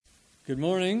Good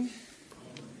morning.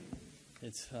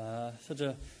 It's such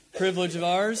a privilege of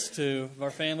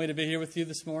our family to be here with you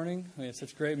this morning. We have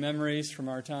such great memories from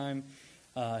our time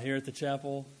here at the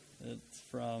chapel. It's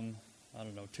from,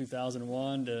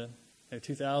 2001 to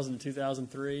 2000 to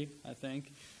 2003, I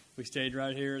think. We stayed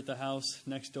right here at the house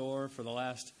next door for the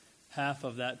last half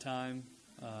of that time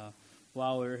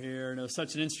while we were here. And it was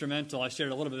such an instrumental, I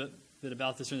shared a little bit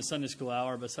about this in the Sunday school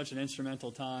hour, but such an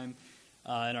instrumental time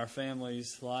in our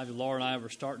family's lives. Laura and I were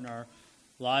starting our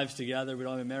lives together. We'd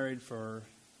only been married for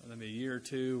maybe a year or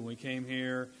two when we came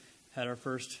here, had our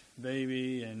first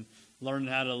baby, and learned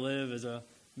how to live as a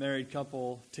married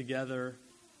couple together.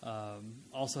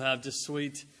 Also have just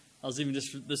sweet, I was even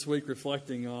just this week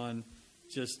reflecting on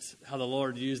just how the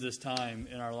Lord used this time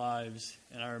in our lives.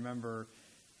 And I remember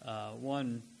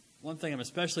one thing I'm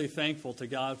especially thankful to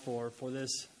God for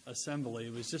this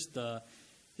assembly was just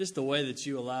the way that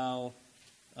you allow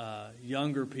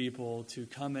younger people to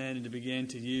come in and to begin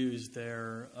to use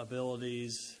their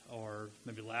abilities or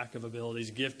maybe lack of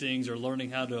abilities, giftings, or learning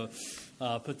how to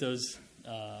put those,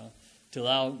 to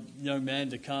allow young men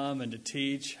to come and to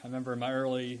teach. I remember in my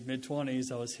early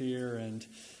mid-20s I was here and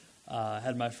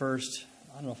had my first,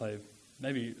 I don't know if I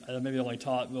maybe only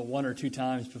taught one or two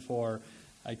times before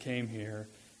I came here,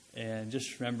 and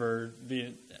just remember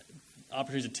being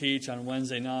opportunities to teach on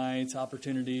Wednesday nights,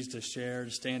 opportunities to share,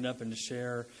 to stand up and to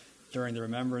share during the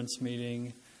remembrance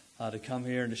meeting, to come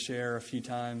here and to share a few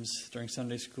times during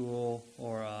Sunday school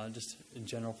or just in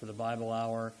general for the Bible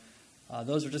hour.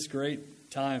 Those are just great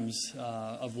times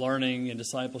of learning and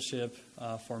discipleship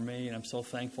for me, and I'm so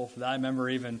thankful for that. I remember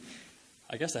even,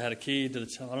 I guess I had a key to the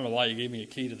chapel. I don't know why you gave me a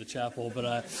key to the chapel,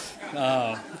 but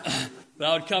but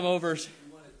I would come over.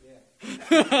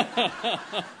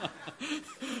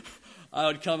 I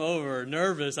would come over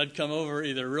nervous. I'd come over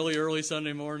either really early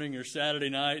Sunday morning or Saturday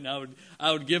night, and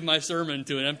I would give my sermon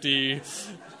to an empty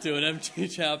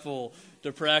chapel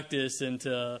to practice and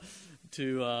to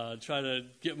try to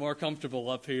get more comfortable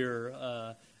up here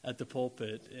at the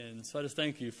pulpit. And so I just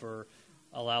thank you for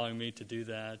allowing me to do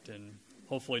that. And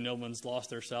hopefully no one's lost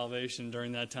their salvation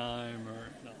during that time. Or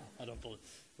no,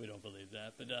 we don't believe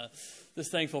that. But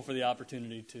just thankful for the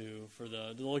opportunity to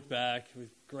look back with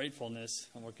gratefulness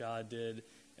on what God did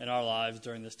in our lives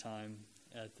during this time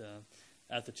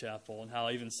at the chapel, and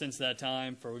how even since that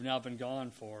time, we've now been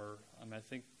gone for I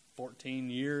think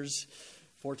 14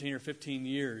 or 15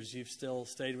 years, you've still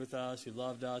stayed with us, you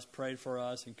loved us, prayed for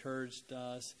us, encouraged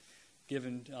us,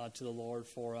 given to the Lord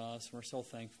for us. We're so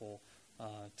thankful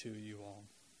to you all.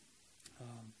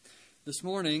 This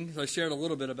morning, I shared a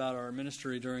little bit about our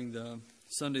ministry during the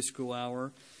Sunday school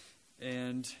hour,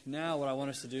 and now what I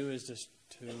want us to do is just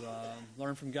to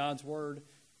learn from God's Word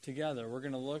together. We're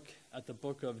going to look at the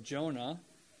book of Jonah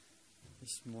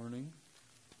this morning.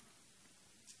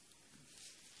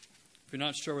 If you're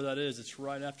not sure where that is, it's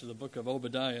right after the book of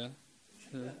Obadiah.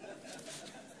 But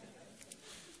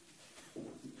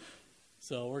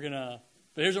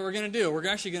here's what we're going to do. We're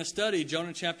actually going to study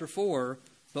Jonah chapter 4,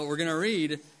 but we're going to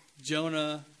read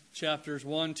Jonah chapters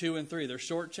 1, 2, and 3. They're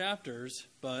short chapters,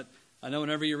 but I know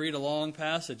whenever you read a long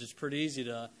passage, it's pretty easy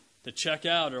to check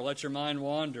out or let your mind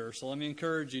wander. So let me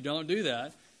encourage you, don't do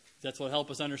that. That's what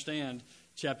helps us understand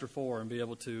chapter 4 and be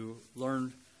able to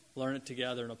learn it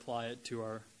together and apply it to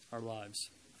our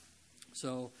lives.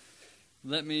 So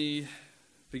let me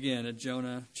begin at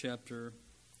Jonah chapter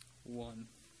 1.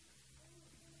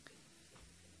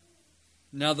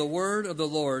 Now the word of the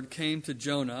Lord came to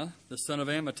Jonah, the son of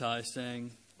Amittai,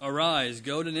 saying, Arise,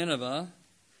 go to Nineveh,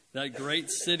 that great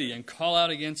city, and call out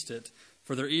against it,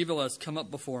 for their evil has come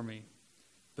up before me.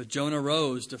 But Jonah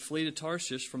rose to flee to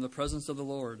Tarshish from the presence of the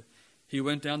Lord. He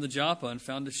went down to Joppa and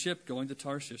found a ship going to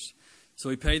Tarshish. So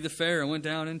he paid the fare and went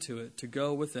down into it to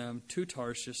go with them to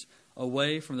Tarshish,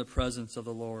 away from the presence of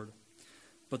the Lord.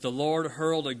 But the Lord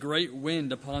hurled a great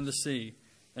wind upon the sea,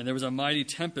 and there was a mighty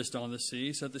tempest on the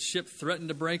sea, so that the ship threatened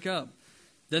to break up.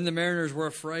 Then the mariners were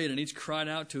afraid, and each cried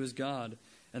out to his God.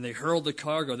 And they hurled the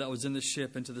cargo that was in the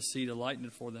ship into the sea to lighten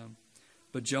it for them.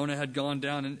 But Jonah had gone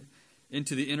down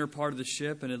into the inner part of the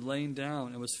ship and had lain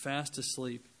down and was fast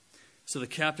asleep. So the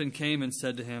captain came and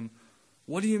said to him,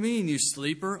 What do you mean, you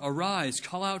sleeper? Arise,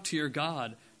 call out to your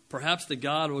God. Perhaps the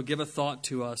God will give a thought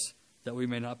to us, that we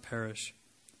may not perish.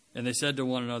 And they said to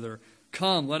one another,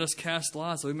 Come, let us cast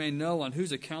lots, that we may know on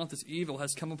whose account this evil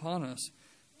has come upon us.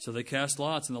 So they cast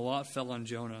lots, and the lot fell on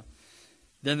Jonah.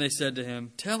 Then they said to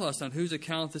him, Tell us on whose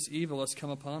account this evil has come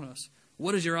upon us.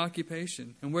 What is your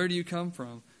occupation, and where do you come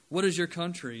from? What is your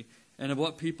country, and of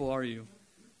what people are you?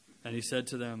 And he said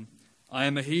to them, I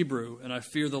am a Hebrew, and I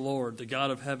fear the Lord, the God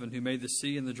of heaven, who made the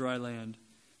sea and the dry land.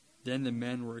 Then the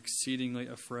men were exceedingly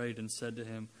afraid and said to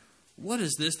him, "What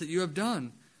is this that you have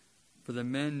done?" For the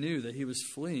men knew that he was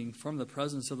fleeing from the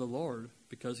presence of the Lord,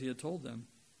 because he had told them.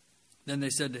 Then they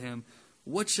said to him,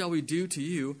 "What shall we do to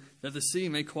you that the sea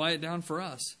may quiet down for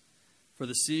us?" For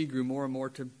the sea grew more and more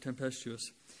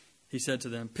tempestuous. He said to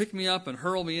them, "Pick me up and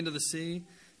hurl me into the sea.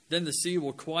 Then the sea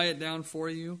will quiet down for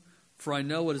you. For I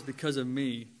know it is because of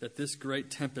me that this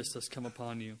great tempest has come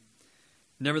upon you."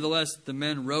 Nevertheless, the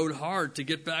men rowed hard to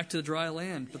get back to the dry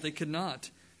land, but they could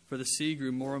not, for the sea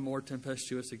grew more and more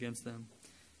tempestuous against them.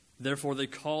 Therefore they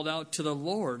called out to the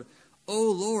Lord,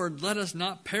 "O Lord, let us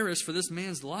not perish for this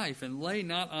man's life, and lay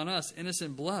not on us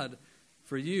innocent blood.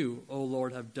 For you, O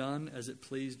Lord, have done as it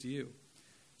pleased you."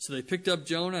 So they picked up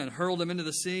Jonah and hurled him into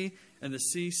the sea, and the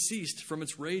sea ceased from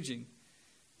its raging.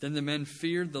 Then the men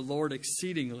feared the Lord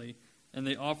exceedingly, and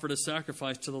they offered a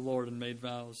sacrifice to the Lord and made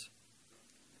vows.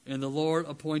 And the Lord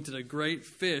appointed a great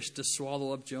fish to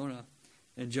swallow up Jonah.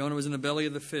 And Jonah was in the belly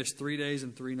of the fish 3 days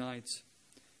and 3 nights.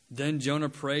 Then Jonah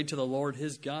prayed to the Lord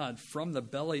his God from the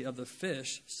belly of the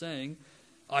fish, saying,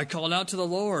 "I called out to the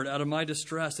Lord out of my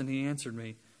distress, and he answered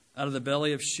me. Out of the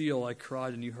belly of Sheol I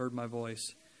cried, and you heard my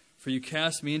voice. For you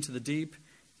cast me into the deep,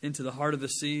 into the heart of the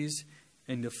seas,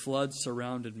 and the floods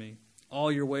surrounded me.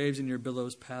 All your waves and your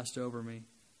billows passed over me.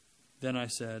 Then I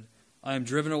said, I am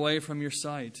driven away from your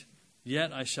sight,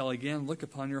 yet I shall again look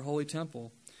upon your holy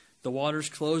temple. The waters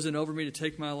closed in over me to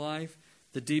take my life.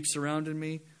 The deep surrounded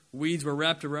me. Weeds were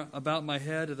wrapped about my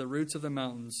head at the roots of the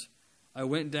mountains. I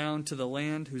went down to the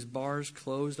land whose bars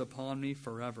closed upon me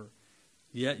forever.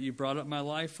 Yet you brought up my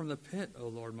life from the pit, O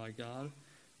Lord my God.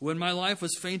 When my life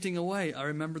was fainting away, I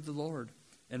remembered the Lord,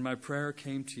 and my prayer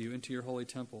came to you into your holy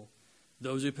temple.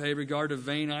 Those who pay regard to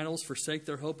vain idols forsake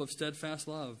their hope of steadfast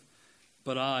love.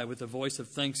 But I, with a voice of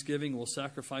thanksgiving, will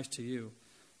sacrifice to you.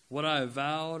 What I have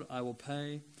vowed, I will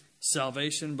pay.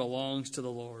 Salvation belongs to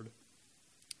the Lord."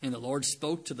 And the Lord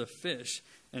spoke to the fish,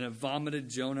 and it vomited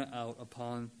Jonah out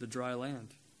upon the dry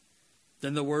land.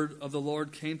 Then the word of the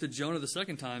Lord came to Jonah the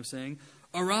second time, saying,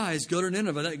 "Arise, go to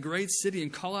Nineveh, that great city,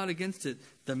 and call out against it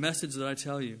the message that I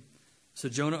tell you." So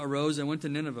Jonah arose and went to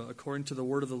Nineveh, according to the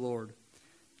word of the Lord.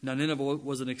 Now Nineveh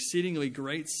was an exceedingly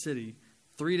great city,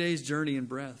 3 days' journey in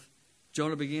breadth.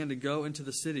 Jonah began to go into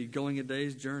the city, going a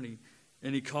day's journey.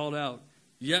 And he called out,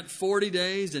 "Yet 40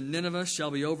 days, and Nineveh shall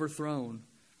be overthrown."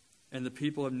 And the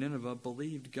people of Nineveh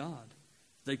believed God.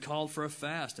 They called for a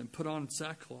fast and put on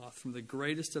sackcloth, from the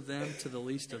greatest of them to the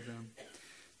least of them.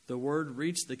 The word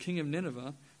reached the king of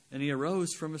Nineveh, and he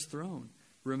arose from his throne,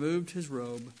 removed his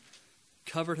robe,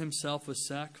 covered himself with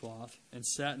sackcloth, and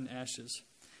sat in ashes.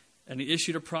 And he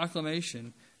issued a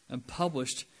proclamation and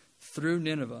published through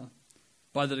Nineveh,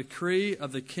 by the decree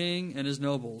of the king and his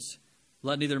nobles,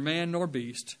 let neither man nor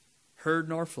beast, herd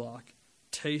nor flock,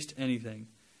 taste anything.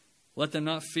 Let them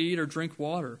not feed or drink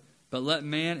water, but let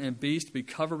man and beast be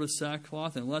covered with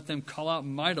sackcloth, and let them call out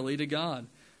mightily to God.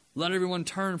 Let everyone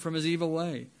turn from his evil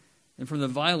way, and from the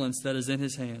violence that is in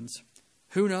his hands.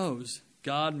 Who knows?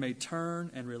 God may turn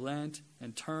and relent,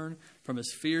 and turn from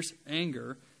his fierce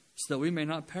anger, so that we may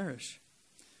not perish.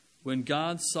 When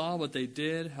God saw what they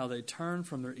did, how they turned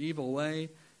from their evil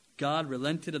way, God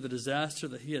relented of the disaster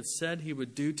that he had said he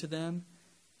would do to them,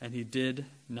 and he did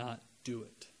not do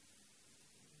it.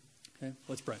 Okay,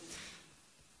 let's pray.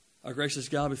 Our gracious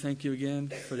God, we thank you again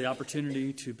for the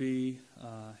opportunity to be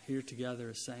here together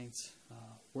as saints,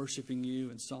 worshiping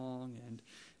you in song and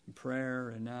in prayer,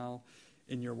 and now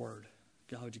in your word.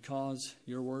 God, would you cause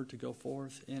your word to go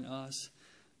forth in us,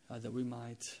 that we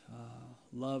might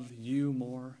love you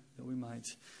more, that we might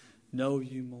know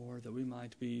you more, that we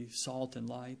might be salt and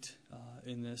light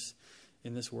in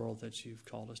this world that you've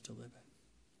called us to live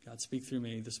in. God, speak through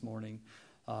me this morning.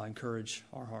 Encourage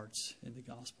our hearts in the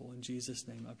gospel. In Jesus'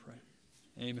 name I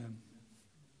pray. Amen.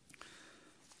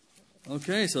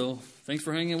 Okay, so thanks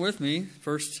for hanging with me.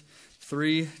 First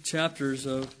 3 chapters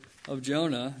of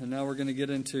Jonah, and now we're going to get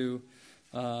into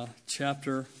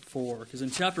chapter 4. Because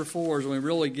in chapter 4 is when we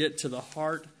really get to the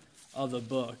heart of the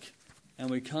book, and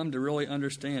we come to really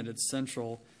understand its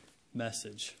central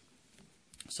message.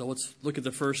 So let's look at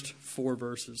the first 4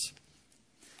 verses.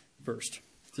 First,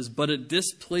 it says, "But it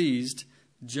displeased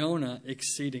Jonah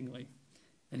exceedingly,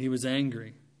 and he was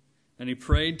angry. And he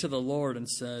prayed to the Lord and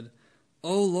said,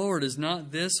 O Lord, is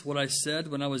not this what I said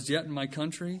when I was yet in my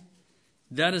country?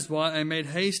 That is why I made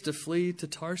haste to flee to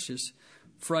Tarshish,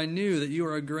 for I knew that you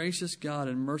are a gracious God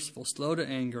and merciful, slow to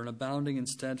anger and abounding in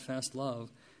steadfast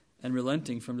love, and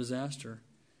relenting from disaster.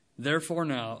 Therefore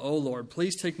now, O Lord,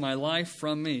 please take my life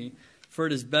from me, for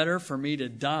it is better for me to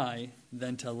die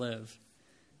than to live.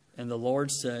 And the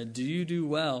Lord said, Do you do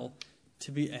well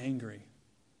to be angry?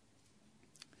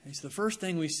 Okay, so the first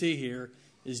thing we see here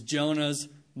is Jonah's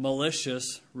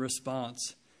malicious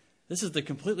response. This is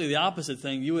completely the opposite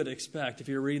thing you would expect if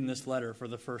you're reading this letter for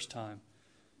the first time.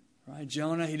 Right?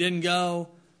 Jonah, he didn't go.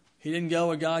 He didn't go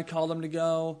where God called him to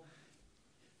go.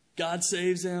 God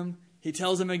saves him. He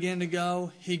tells him again to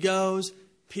go. He goes.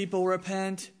 People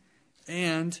repent.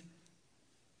 And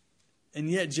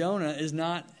yet Jonah is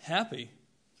not happy.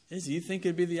 You think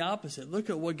it'd be the opposite. Look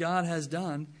at what God has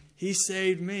done. He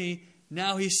saved me.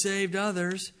 Now he saved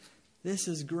others. This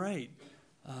is great.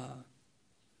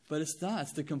 But it's not.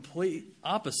 It's the complete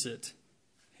opposite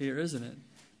here, isn't it?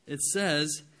 It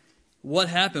says what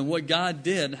happened, what God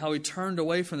did, how he turned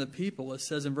away from the people. It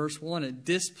says in verse 1, it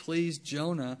displeased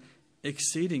Jonah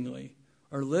exceedingly.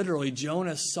 Or literally,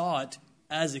 Jonah saw it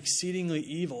as exceedingly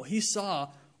evil. He saw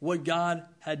what God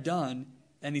had done,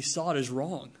 and he saw it as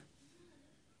wrong.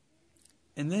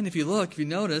 And then if you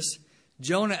notice,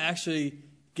 Jonah actually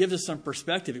gives us some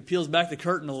perspective. He peels back the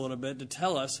curtain a little bit to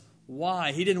tell us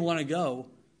why he didn't want to go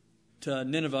to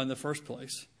Nineveh in the first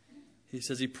place. He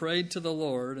says he prayed to the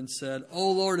Lord and said,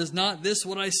 "O Lord, is not this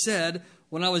what I said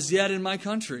when I was yet in my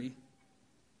country?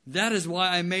 That is why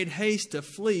I made haste to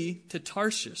flee to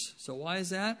Tarshish." So why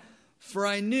is that? "For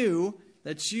I knew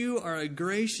that you are a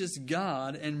gracious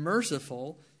God and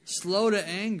merciful, slow to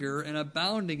anger and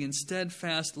abounding in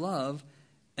steadfast love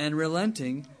and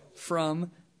relenting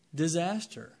from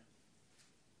disaster."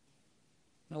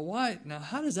 Now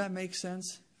how does that make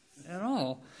sense at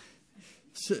all?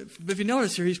 So, if you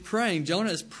notice here, he's praying. Jonah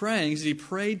is praying. He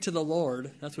prayed to the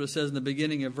Lord. That's what it says in the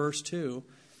beginning of verse 2.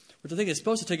 Which I think is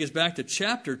supposed to take us back to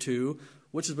chapter 2,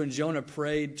 which is when Jonah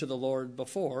prayed to the Lord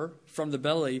before, from the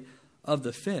belly of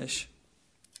the fish.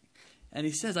 And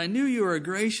he says, "I knew you were a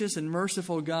gracious and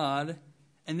merciful God,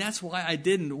 and that's why I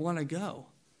didn't want to go."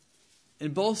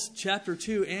 In both chapter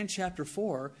 2 and chapter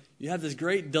 4, you have this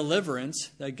great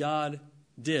deliverance that God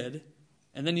did.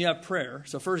 And then you have prayer.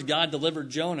 So first God delivered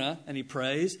Jonah and he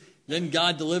prays. Then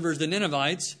God delivers the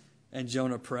Ninevites and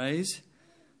Jonah prays.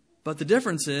 But the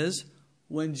difference is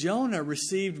when Jonah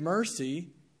received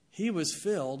mercy, he was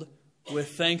filled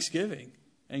with thanksgiving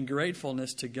and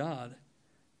gratefulness to God.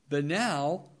 But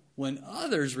now when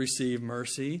others receive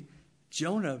mercy,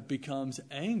 Jonah becomes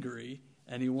angry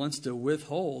and he wants to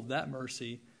withhold that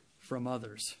mercy from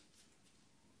others.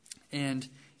 And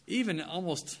even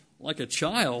almost like a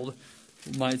child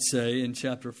might say in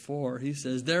chapter 4, he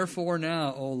says, "Therefore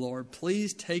now, O Lord,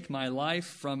 please take my life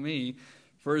from me,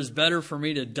 for it is better for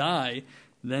me to die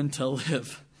than to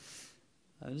live."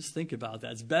 Just think about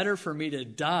that. It's better for me to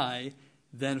die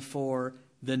than for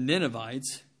the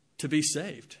Ninevites to be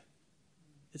saved.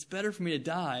 It's better for me to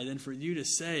die than for you to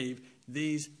save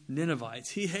these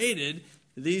Ninevites. He hated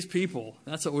these people.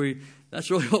 That's really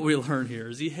what we learn here,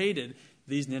 is he hated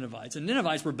these Ninevites. And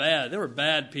Ninevites were bad. They were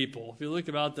bad people. If you look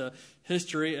about the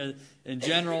history in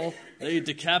general, they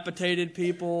decapitated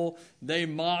people. They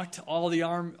mocked all the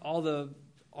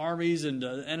armies and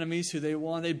enemies who they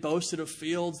won. They boasted of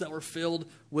fields that were filled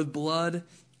with blood.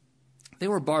 They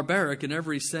were barbaric in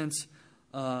every sense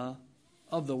of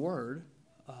the word.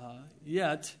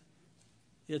 Yet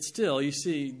still, you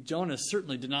see, Jonah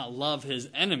certainly did not love his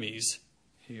enemies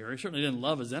here. He certainly didn't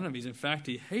love his enemies. In fact,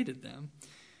 he hated them.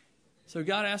 So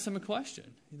God asked him a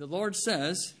question. The Lord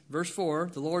says, verse 4,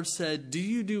 the Lord said, "Do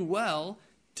you do well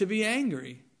to be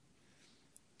angry?"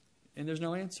 And there's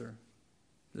no answer.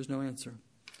 There's no answer.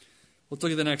 Let's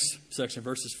look at the next section,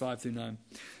 verses 5 through 9.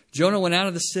 "Jonah went out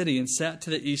of the city and sat to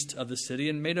the east of the city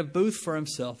and made a booth for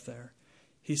himself there.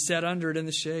 He sat under it in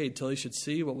the shade till he should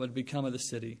see what would become of the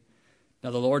city.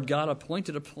 Now the Lord God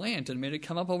appointed a plant and made it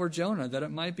come up over Jonah, that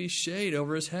it might be shade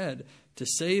over his head, to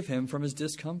save him from his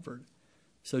discomfort.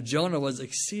 So Jonah was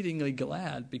exceedingly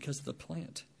glad because of the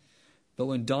plant. But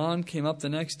when dawn came up the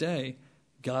next day,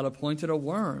 God appointed a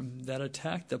worm that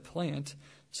attacked the plant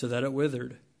so that it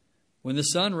withered. When the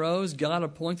sun rose, God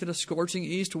appointed a scorching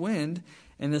east wind,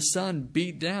 and the sun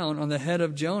beat down on the head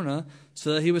of Jonah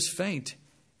so that he was faint.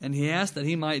 And he asked that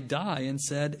he might die and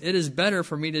said, 'It is better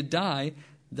for me to die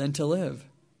than to live.'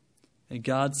 And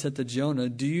God said to Jonah,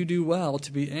 'Do you do well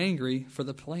to be angry for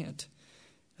the plant?'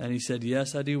 And he said,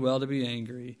 'Yes, I do well to be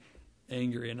angry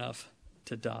enough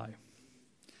to die.'"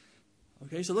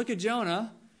 Okay, so look at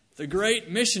Jonah, the great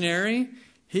missionary.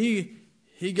 He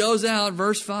goes out,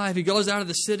 verse 5, he goes out of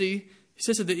the city. He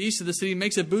sits at the east of the city,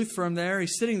 makes a booth for him there.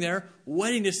 He's sitting there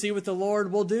waiting to see what the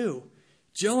Lord will do.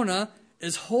 Jonah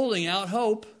is holding out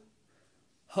hope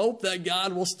that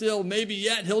God will still, maybe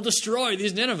yet, he'll destroy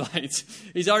these Ninevites.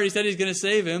 He's already said he's going to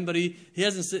save him, but he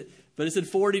hasn't. But it said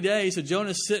 40 days, so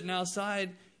Jonah's sitting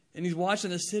outside, and he's watching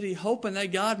the city, hoping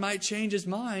that God might change his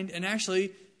mind and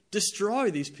actually destroy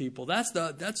these people.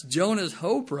 That's Jonah's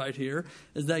hope right here,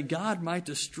 is that God might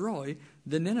destroy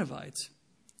the Ninevites.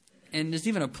 And there's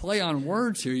even a play on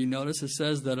words here. You notice it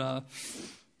says that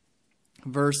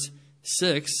verse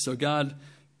 6, so God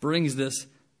brings this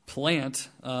plant,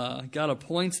 God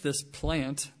appoints this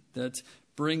plant that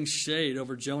brings shade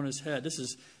over Jonah's head.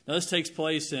 This takes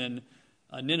place in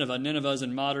Nineveh. Nineveh is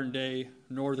in modern day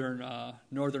northern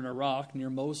Iraq, near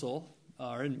Mosul,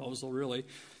 or in Mosul really,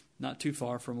 not too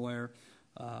far from where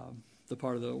the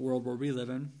part of the world where we live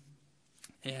in.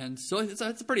 And so it's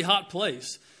a pretty hot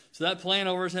place. So that plant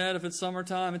over his head, if it's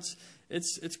summertime,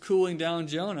 it's cooling down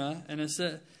Jonah, and it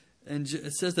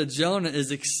says that Jonah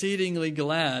is exceedingly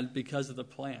glad because of the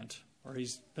plant. Or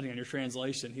he's, depending on your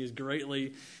translation, he's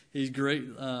greatly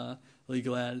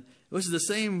glad. Which is the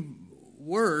same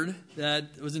word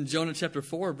that was in Jonah chapter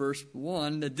 4, verse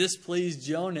 1, that displeased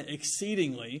Jonah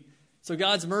exceedingly. So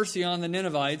God's mercy on the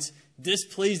Ninevites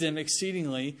displeased him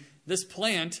exceedingly. This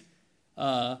plant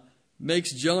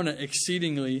makes Jonah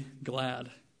exceedingly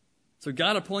glad. So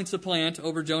God appoints the plant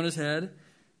over Jonah's head,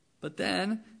 but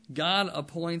then God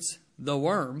appoints the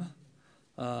worm.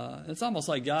 It's almost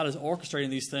like God is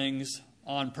orchestrating these things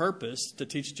on purpose to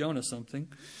teach Jonah something.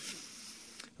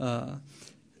 And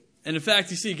in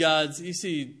fact,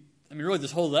 really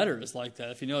this whole letter is like that.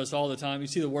 If you notice all the time, you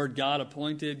see the word God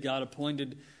appointed.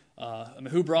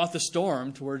 Who brought the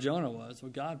storm to where Jonah was?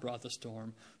 Well, God brought the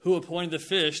storm. Who appointed the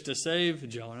fish to save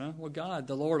Jonah? Well, God,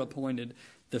 the Lord, appointed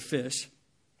the fish.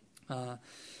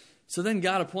 So then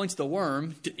God appoints the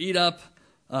worm to eat up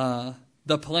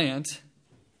the plant.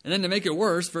 And then to make it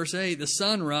worse, verse 8, the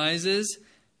sun rises.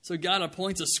 So God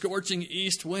appoints a scorching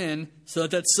east wind so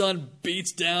that sun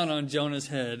beats down on Jonah's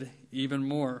head even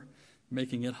more,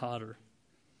 making it hotter.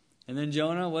 And then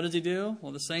Jonah, what does he do?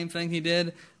 Well, the same thing he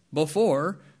did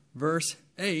before. Verse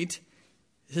 8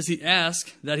 says he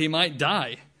asked that he might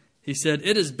die. He said,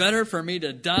 "It is better for me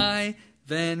to die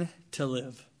than to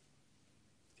live."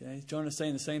 Okay, Jonah's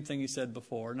saying the same thing he said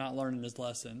before, not learning his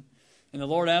lesson. And the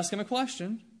Lord asked him a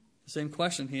question, the same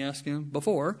question he asked him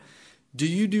before. Do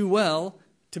you do well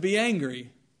to be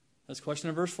angry? That's a question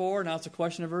in verse 4. Now it's a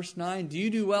question in verse 9. Do you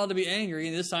do well to be angry?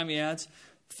 And this time he adds,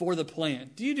 for the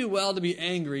plant. Do you do well to be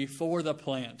angry for the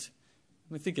plant?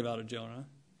 I mean, think about it, Jonah.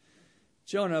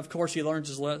 Jonah, of course, he learns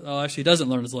his lesson. Oh, actually, he doesn't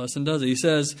learn his lesson, does he? He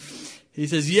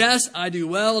says, yes, I do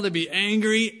well to be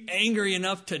angry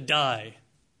enough to die.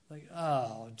 Like,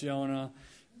 oh, Jonah,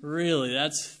 really?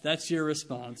 That's your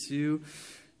response. You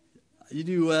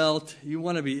do well.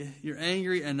 You're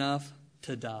angry enough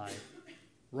to die.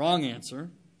 Wrong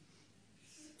answer.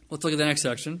 Let's look at the next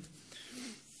section.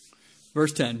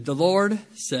 Verse 10. The Lord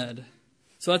said.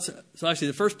 So actually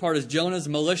the first part is Jonah's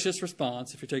malicious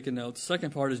response, if you're taking notes. The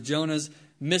second part is Jonah's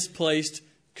misplaced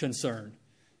concern.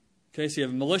 Okay, so you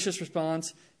have a malicious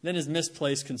response, then his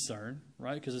misplaced concern,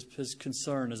 right? Because his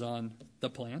concern is on the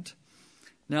plant.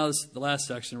 Now this is the last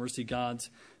section where we see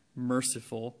God's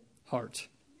merciful heart.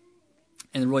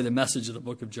 And really the message of the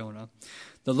book of Jonah.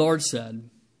 The Lord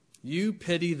said, you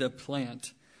pity the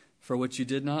plant for which you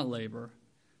did not labor,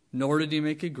 nor did you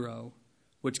make it grow,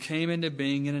 which came into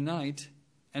being in a night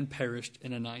and perished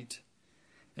in a night.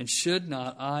 And should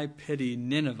not I pity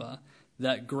Nineveh,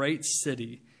 that great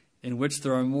city, in which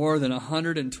there are more than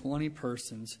 120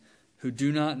 persons who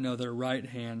do not know their right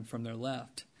hand from their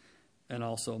left, and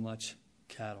also much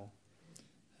cattle.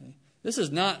 Okay. This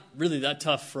is not really that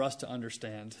tough for us to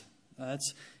understand.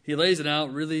 He lays it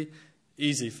out really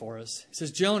easy for us. He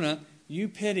says, Jonah, you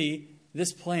pity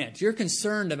this plant. You're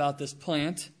concerned about this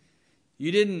plant.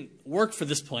 You didn't work for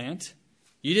this plant.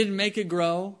 You didn't make it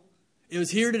grow. It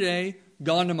was here today,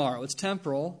 gone tomorrow. It's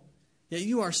temporal. Yet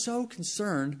you are so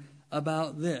concerned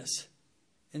about this.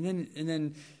 And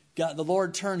then the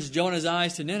Lord turns Jonah's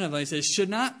eyes to Nineveh. He says, should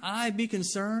not I be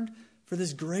concerned for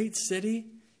this great city?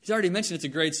 He's already mentioned it's a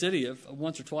great city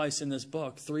once or twice in this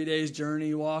book. 3 days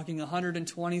journey, walking,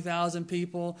 120,000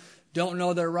 people don't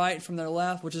know their right from their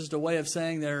left, which is a way of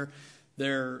saying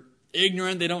they're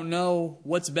ignorant. They don't know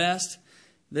what's best.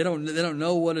 They don't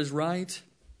know what is right.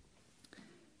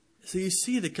 So you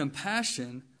see the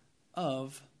compassion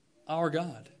of our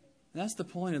God. And that's the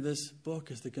point of this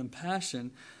book, is the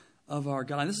compassion of our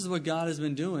God. And this is what God has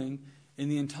been doing in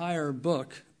the entire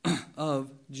book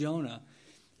of Jonah.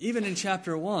 Even in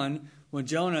chapter 1, when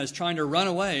Jonah is trying to run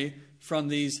away from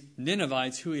these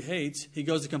Ninevites who he hates, he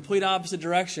goes the complete opposite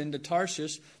direction to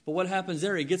Tarshish. But what happens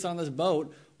there? He gets on this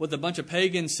boat with a bunch of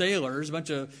pagan sailors, a bunch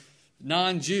of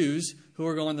non-Jews who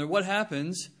are going there. What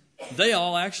happens? They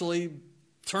all actually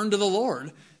turn to the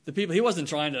Lord. The people, he wasn't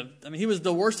he was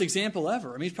the worst example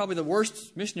ever. He's probably the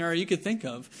worst missionary you could think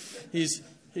of. He's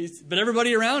But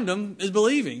everybody around him is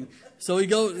believing. So he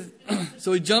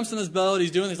jumps in this boat.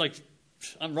 He's doing this like,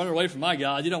 I'm running away from my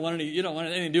God. You don't want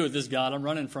anything to do with this God. I'm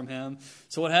running from him.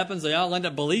 So what happens? They all end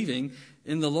up believing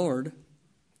in the Lord.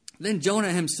 Then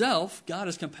Jonah himself, God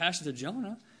is compassionate to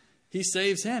Jonah. He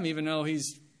saves him, even though he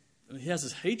has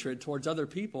this hatred towards other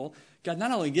people. God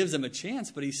not only gives him a chance,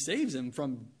 but he saves him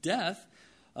from death,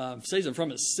 saves him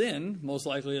from his sin, most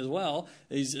likely as well.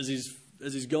 As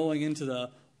he's going into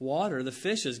the water, the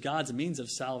fish is God's means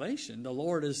of salvation. The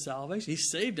Lord is salvation. He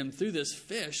saved him through this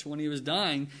fish when he was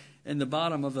dying in the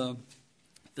bottom of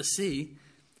the sea.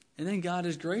 And then God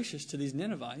is gracious to these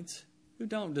Ninevites who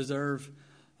don't deserve,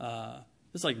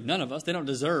 just like none of us, they don't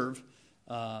deserve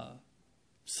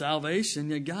salvation.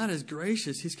 Yet God is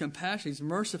gracious. He's compassionate. He's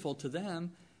merciful to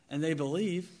them. And they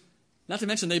believe. Not to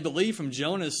mention they believe from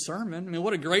Jonah's sermon. I mean,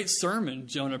 what a great sermon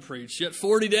Jonah preached. Yet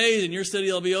 40 days and your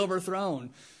city will be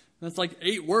overthrown. That's like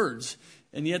 8 words.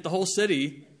 And yet the whole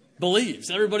city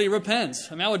believes. Everybody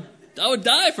repents. I mean, I would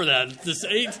die for that. Just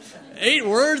 8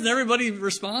 words and everybody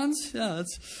responds. Yeah,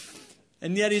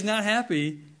 and yet he's not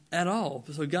happy at all.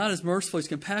 So God is merciful. He's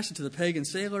compassionate to the pagan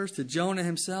sailors, to Jonah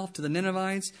himself, to the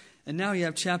Ninevites. And now you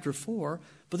have chapter 4.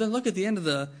 But then look at the end of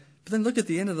the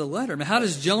letter. I mean, how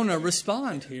does Jonah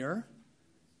respond here?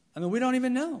 I mean, we don't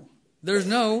even know. There's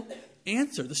no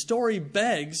answer. The story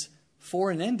begs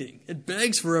for an ending. It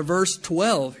begs for a verse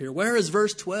 12 here. Where is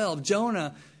verse 12?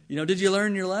 Jonah, did you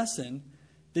learn your lesson?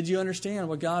 Did you understand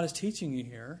what God is teaching you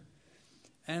here?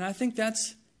 And I think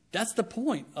that's the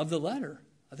point of the letter.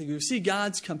 I think we see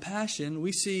God's compassion.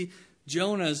 We see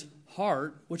Jonah's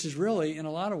heart, which is really, in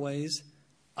a lot of ways,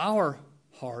 our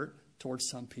heart towards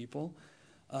some people.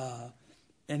 And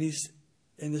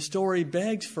the story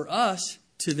begs for us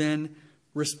to then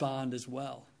respond as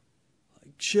well.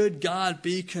 Should God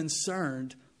be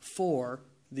concerned for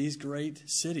these great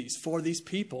cities, for these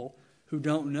people who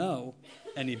don't know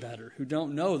any better, who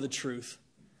don't know the truth?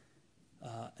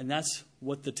 And that's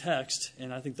what the text,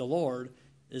 and I think the Lord,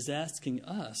 is asking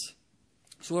us.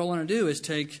 So what I want to do is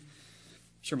I'm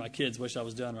sure my kids wish I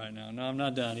was done right now. No, I'm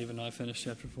not done, even though I finished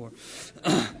chapter 4.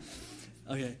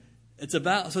 Okay. It's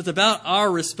about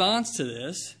our response to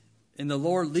this, and the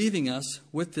Lord leaving us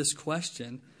with this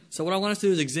question. So what I want us to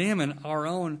do is examine our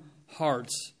own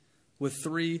hearts with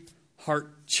 3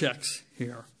 heart checks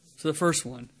here. So the first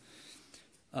one,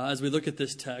 as we look at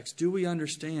this text, do I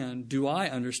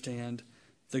understand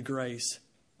the grace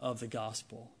of the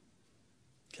gospel?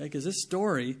 Okay, because this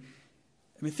story,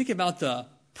 think about the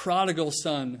prodigal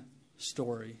son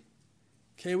story.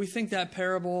 Okay, we think that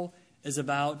parable is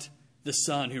about the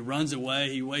son who runs away.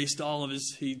 He wastes all of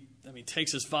he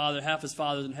takes half his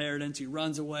father's inheritance. He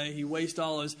runs away. He wastes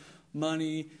all his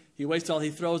money. He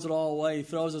throws it all away. He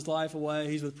throws his life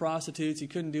away. He's with prostitutes. He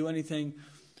couldn't do anything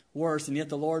worse. And yet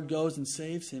the Lord goes and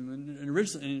saves him. And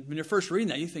originally, when you're first reading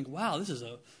that, you think, wow, this is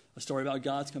a story about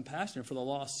God's compassion for the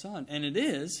lost son. And it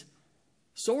is,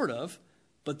 sort of.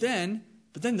 But then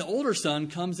the older son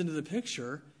comes into the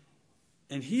picture,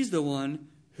 and he's the one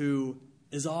who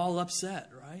is all upset,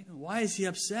 right? Why is he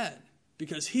upset?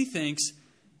 Because he thinks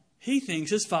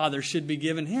his father should be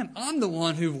given him. I'm the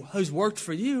one who's worked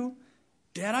for you.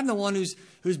 Dad, I'm the one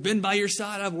who's been by your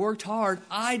side. I've worked hard.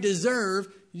 I deserve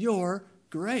your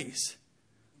grace.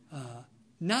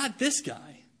 Not this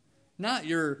guy. Not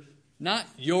your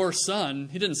son.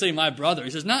 He didn't say my brother. He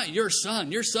says, not your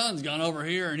son. Your son's gone over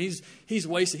here and he's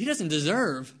wasted. He doesn't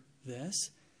deserve this.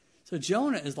 So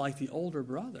Jonah is like the older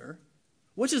brother.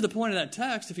 Which is the point of that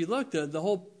text. If you look,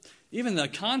 even the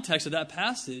context of that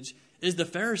passage is the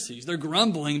Pharisees. They're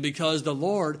grumbling because the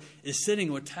Lord is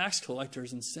sitting with tax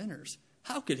collectors and sinners.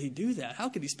 How could he do that? How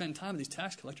could he spend time with these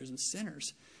tax collectors and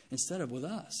sinners instead of with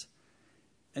us?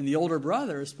 And the older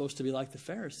brother is supposed to be like the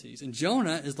Pharisees. And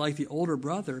Jonah is like the older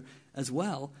brother as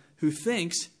well, who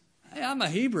thinks, hey, I'm a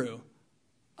Hebrew.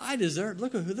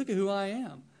 Look at who I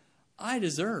am. I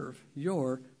deserve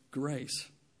your grace.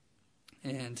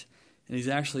 And he's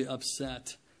actually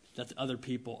upset that the other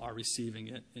people are receiving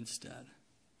it instead.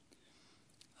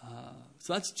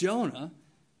 So that's Jonah.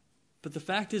 But the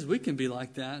fact is, we can be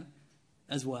like that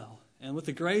as well. And what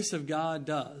the grace of God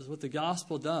does, what the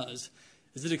gospel does,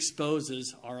 is it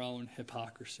exposes our own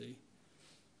hypocrisy.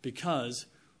 Because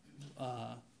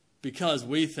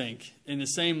we think, in the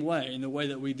same way, in the way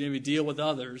that we deal with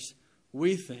others,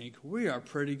 we think we are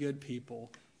pretty good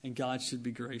people and God should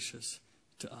be gracious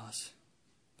to us.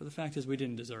 But the fact is, we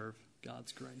didn't deserve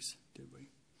God's grace, did we?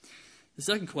 The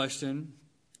second question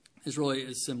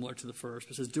is similar to the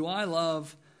first. It says, do I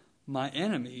love my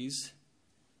enemies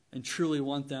and truly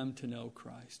want them to know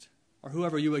Christ? Or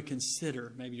whoever you would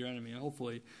consider maybe your enemy.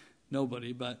 Hopefully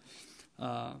nobody, but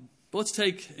But let's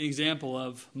take an example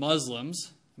of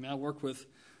Muslims. I mean, I work with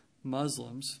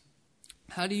Muslims.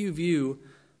 How do you view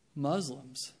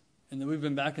Muslims? And then we've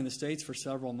been back in the States for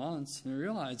several months, and we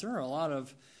realize there are a lot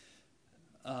of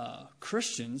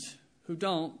Christians who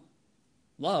don't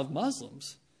love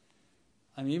Muslims.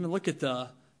 I mean, even look at I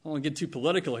don't want to get too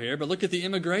political here, but look at the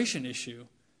immigration issue.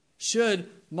 Should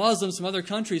Muslims from other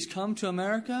countries come to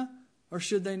America, or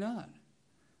should they not?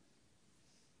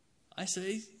 I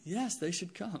say, yes, they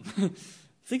should come.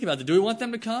 Think about it. Do we want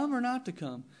them to come or not to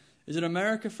come? Is it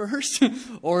America first,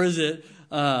 or is it,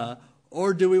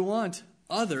 or do we want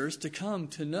others to come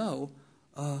to know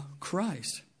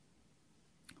Christ?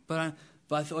 But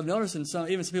I've noticed even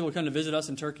some people come to visit us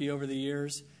in Turkey over the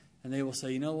years, and they will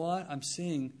say, you know what? I'm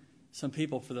seeing some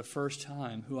people for the first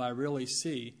time who I really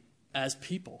see as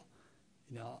people.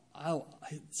 You know,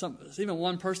 even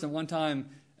one person at one time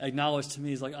acknowledged to me,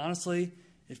 he's like, honestly,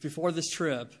 if before this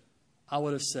trip, I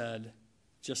would have said,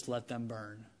 just let them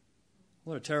burn.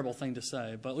 What a terrible thing to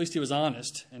say, but at least he was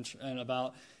honest and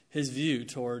about his view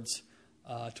towards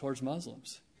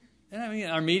Muslims. And I mean,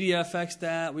 our media affects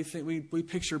that. We think we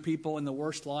picture people in the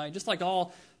worst light, just like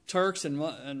all Turks and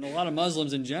a lot of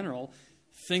Muslims in general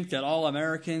think that all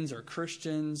Americans are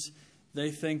Christians. They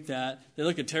think that they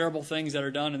look at terrible things that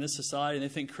are done in this society, and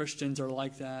they think Christians are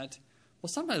like that. Well,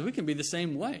 sometimes we can be the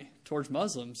same way towards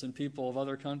Muslims and people of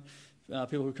other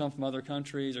people who come from other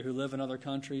countries or who live in other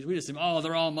countries. We just think, oh,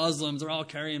 they're all Muslims. They're all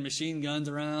carrying machine guns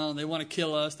around. They want to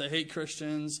kill us. They hate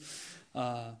Christians.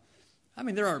 I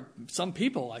mean, there are some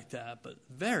people like that, but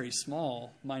very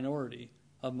small minority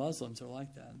of Muslims are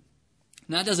like that. And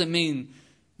that doesn't mean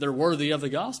they're worthy of the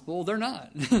gospel. They're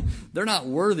not. They're not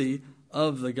worthy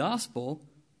of the gospel,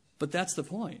 but that's the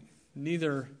point.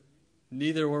 Neither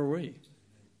were we.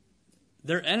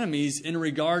 They're enemies in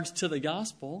regards to the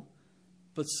gospel,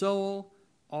 but so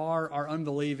are our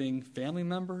unbelieving family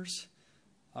members,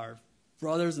 our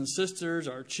brothers and sisters,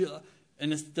 our children.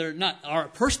 And they're not our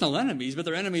personal enemies, but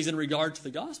they're enemies in regard to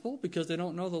the gospel because they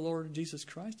don't know the Lord Jesus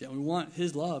Christ yet. We want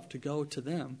His love to go to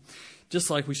them, just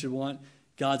like we should want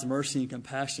God's mercy and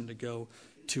compassion to go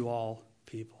to all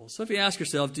people. So if you ask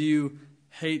yourself, do you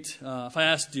hate, if I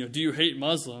asked you, do you hate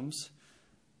Muslims?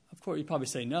 Of course, you'd probably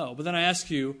say no. But then I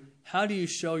ask you, how do you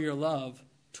show your love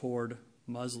toward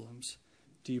Muslims?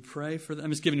 Do you pray for them?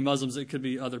 I'm just giving you Muslims. It could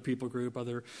be other people group,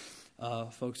 other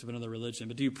folks of another religion.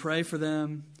 But do you pray for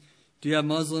them? Do you have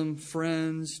Muslim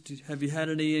friends? Have you had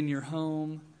any in your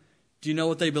home? Do you know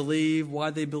what they believe, why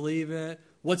they believe it?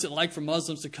 What's it like for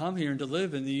Muslims to come here and to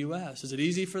live in the U.S.? Is it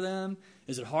easy for them?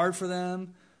 Is it hard for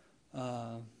them?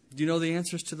 Do you know the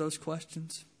answers to those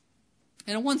questions?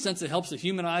 And in one sense, it helps to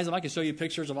humanize them. I can show you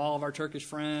pictures of all of our Turkish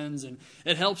friends, and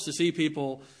it helps to see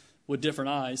people with different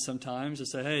eyes sometimes to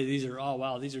say, hey, these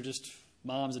are just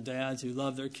moms and dads who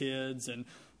love their kids and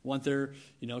want their,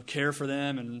 care for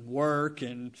them and work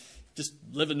and just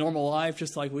live a normal life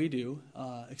just like we do,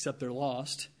 except they're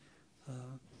lost.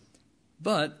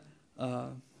 But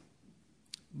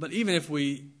even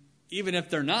if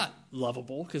they're not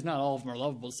lovable, because not all of them are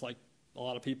lovable, it's like a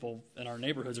lot of people in our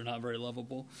neighborhoods are not very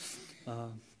lovable.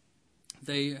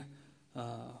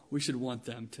 We should want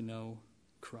them to know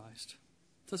Christ.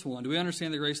 That's one. Do we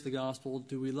understand the grace of the gospel?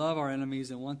 Do we love our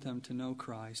enemies and want them to know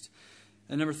Christ?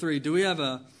 And number 3, do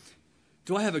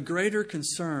I have a greater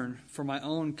concern for my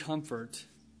own comfort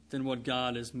than what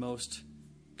God is most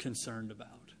concerned about?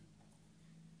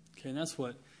 Okay, and that's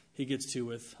what he gets to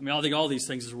with, I think all these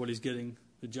things is what he's getting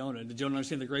to Jonah. Did Jonah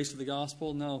understand the grace of the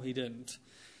gospel? No, he didn't.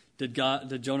 Did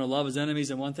Jonah love his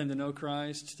enemies and want them to know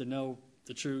Christ, to know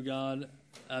the true God?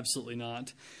 Absolutely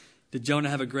not. Did Jonah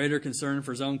have a greater concern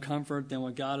for his own comfort than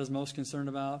what God is most concerned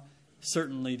about?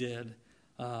 Certainly did.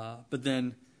 But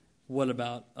then what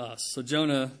about us? So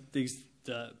Jonah,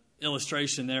 the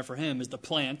illustration there for him is the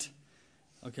plant.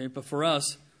 Okay, but for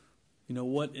us,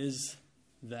 what is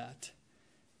that?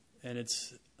 And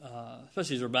it's,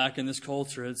 especially as we're back in this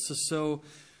culture, it's just so,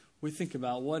 we think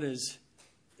about it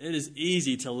is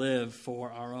easy to live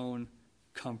for our own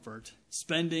comfort.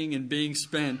 Spending and being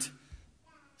spent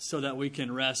so that we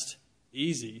can rest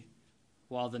easy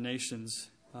while the nations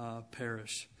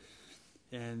perish.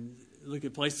 And look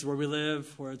at places where we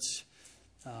live where it's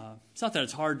not that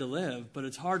it's hard to live, but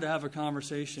it's hard to have a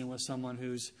conversation with someone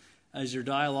who's, as you're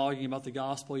dialoguing about the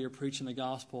gospel, you're preaching the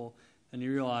gospel, and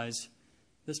you realize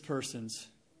this person's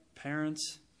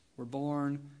parents were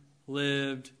born,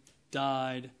 lived,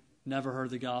 died, never heard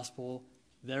the gospel,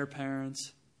 their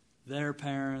parents,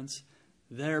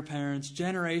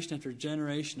 generation after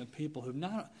generation of people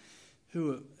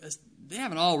who they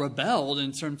haven't all rebelled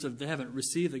in terms of they haven't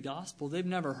received the gospel. They've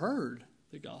never heard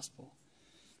the gospel.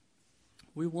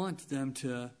 We want them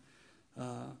to,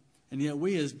 and yet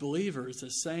we as believers,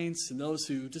 as saints, and those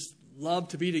who just love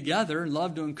to be together and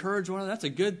love to encourage one another, that's a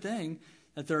good thing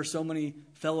that there are so many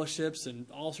fellowships and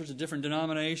all sorts of different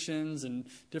denominations and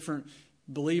different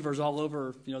believers all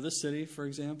over, this city, for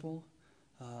example.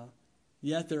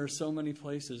 Yet there are so many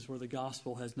places where the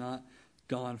gospel has not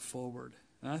gone forward.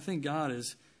 And I think God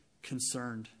is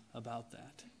concerned about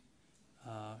that.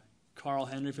 Carl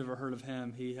Henry, if you've ever heard of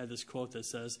him, he had this quote that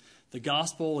says, "The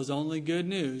gospel is only good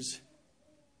news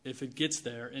if it gets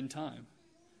there in time."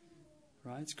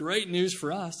 Right? It's great news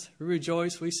for us. We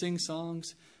rejoice. We sing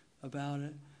songs about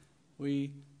it.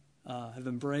 We have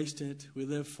embraced it. We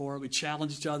live for it. We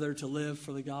challenge each other to live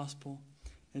for the gospel.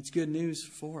 It's good news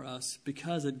for us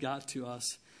because it got to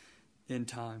us in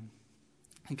time.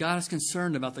 And God is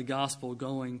concerned about the gospel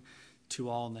going to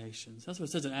all nations. That's what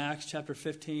it says in Acts chapter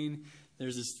 15.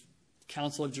 There's this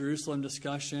Council of Jerusalem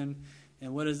discussion.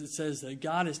 And what is it? It says that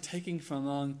God is taking from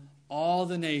among all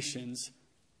the nations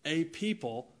a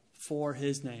people for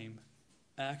his name.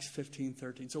 Acts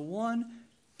 15:13. So one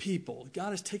people.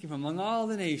 God is taking from among all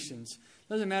the nations.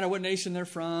 Doesn't matter what nation they're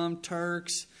from.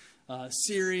 Turks,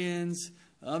 Syrians,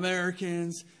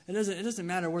 Americans. It doesn't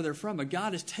matter where they're from. But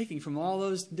God is taking from all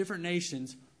those different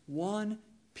nations one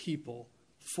people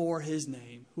for his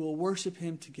name who will worship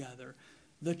him together.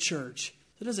 The church.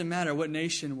 It doesn't matter what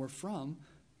nation we're from.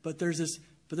 But there's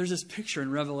this picture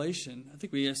in Revelation. I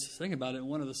think we sang about it in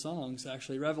one of the songs,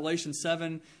 actually. Revelation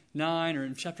 7:9, or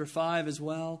in chapter 5 as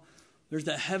well. There's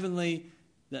that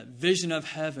vision of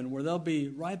heaven where they'll be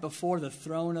right before the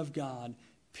throne of God,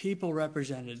 people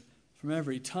represented from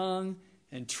every tongue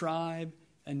and tribe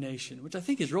and nation, which I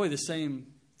think is really the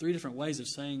same, 3 different ways of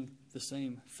saying the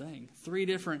same thing. 3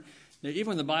 different, even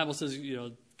when the Bible says,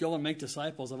 go and make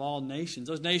disciples of all nations.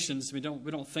 Those nations we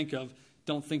don't think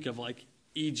of like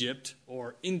Egypt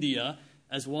or India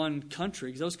as one country,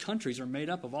 because those countries are made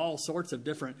up of all sorts of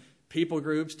different people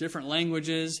groups, different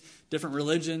languages, different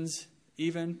religions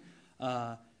even.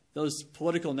 Those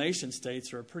political nation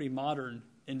states are a pretty modern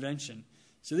invention.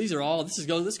 So this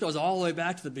goes all the way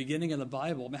back to the beginning of the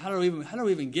Bible. I mean, how do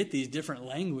we even get these different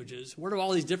languages? Where do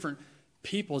all these different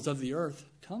peoples of the earth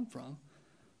come from?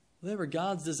 Well, they were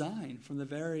God's design from the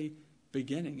very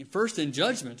beginning. And first in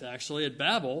judgment, actually, at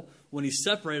Babel, when he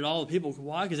separated all the people.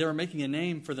 Why? Because they were making a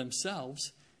name for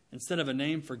themselves instead of a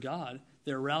name for God.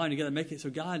 They were rallying together, making it so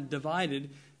God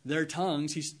divided their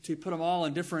tongues. He put them all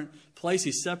in different places.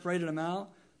 He separated them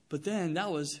out. But then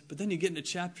you get into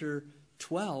chapter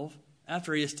 12,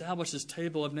 after he established his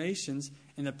table of nations,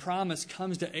 and the promise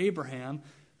comes to Abraham,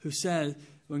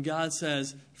 when God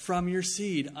says, "From your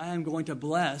seed I am going to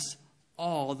bless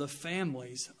all the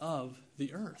families of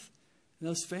the earth." And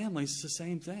those families, it's the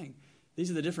same thing. These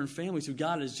are the different families who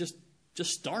God has just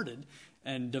started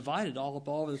and divided all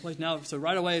over the place. Now, so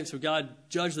right away, God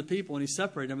judged the people and he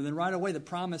separated them. And then right away, the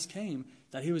promise came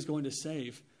that he was going to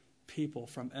save people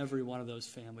from every one of those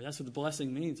families. That's what the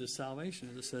blessing means, is salvation,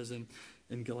 as it says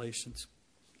in Galatians.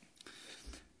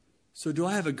 So do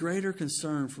I have a greater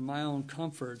concern for my own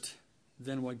comfort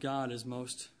than what God is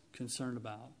most concerned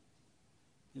about?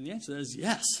 And the answer is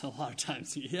yes. A lot of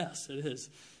times, yes, it is.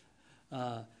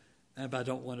 But I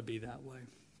don't want to be that way.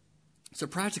 So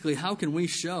practically, how can we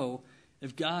show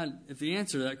if the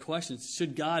answer to that question is,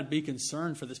 should God be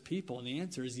concerned for this people? And the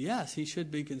answer is yes, he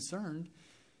should be concerned.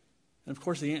 And of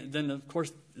course,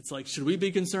 it's like, should we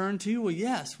be concerned too? Well,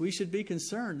 yes, we should be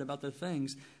concerned about the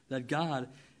things that God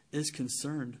is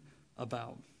concerned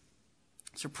about.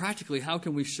 So practically, how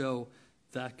can we show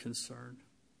that concern?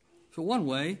 So one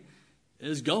way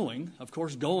is going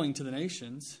to the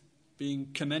nations, being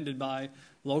commended by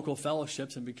local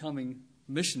fellowships and becoming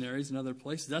missionaries in other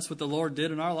places. That's what the Lord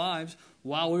did in our lives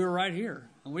while we were right here.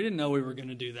 And we didn't know we were going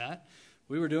to do that.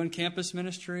 We were doing campus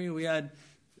ministry. We had,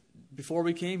 before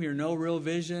we came here, no real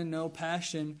vision, no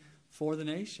passion for the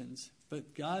nations.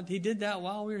 But God, he did that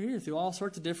while we were here through all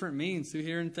sorts of different means, through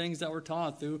hearing things that were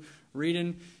taught, through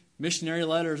reading missionary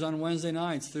letters on Wednesday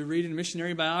nights, through reading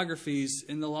missionary biographies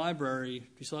in the library. Do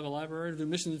you still have a library? Through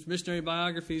missionary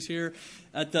biographies here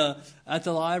at the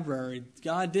library.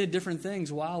 God did different things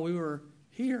while we were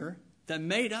here that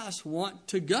made us want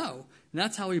to go. And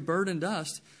that's how he burdened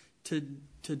us to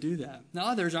do that. Now,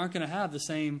 others aren't going to have the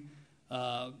same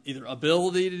either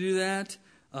ability to do that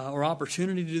or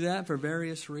opportunity to do that for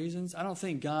various reasons. I don't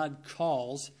think God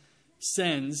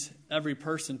sends every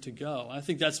person to go. I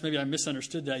think I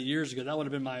misunderstood that years ago. That would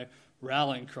have been my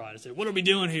rallying cry to say, what are we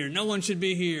doing here? No one should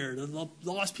be here. The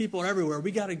lost people are everywhere.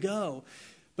 We got to go.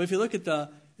 But if you look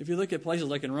at places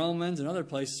like in Romans and other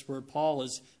places where Paul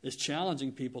is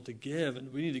challenging people to give,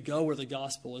 and we need to go where the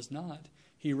gospel is not,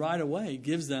 he right away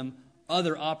gives them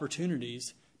other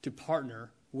opportunities to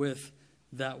partner with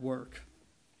that work.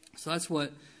 So that's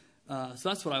what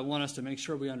I want us to make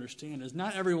sure we understand, is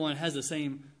not everyone has the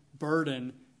same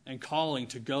burden and calling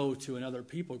to go to another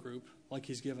people group like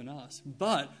he's given us.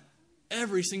 But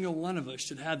every single one of us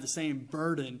should have the same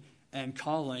burden and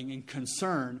calling and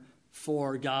concern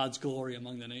for God's glory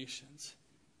among the nations.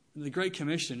 And the Great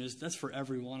Commission that's for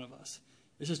every one of us.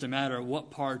 It's just a matter of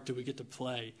what part do we get to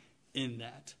play in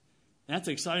that. And that's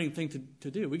an exciting thing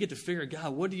to do. We get to figure,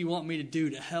 God, what do you want me to do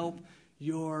to help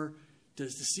to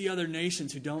see other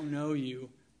nations who don't know you,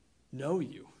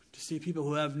 to see people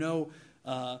who have no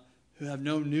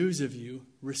news of you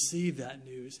receive that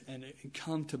news and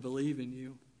come to believe in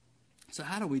you. So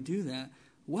how do we do that?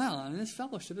 Well, in this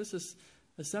fellowship, this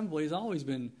assembly has always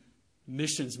been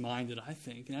missions-minded, I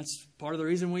think. And that's part of the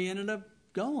reason we ended up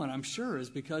going, I'm sure, is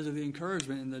because of the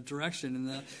encouragement and the direction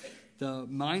and the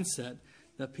mindset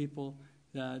that people,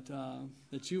 that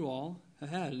you all have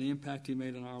had and the impact you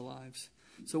made in our lives.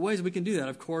 So ways we can do that,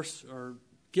 of course, are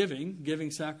giving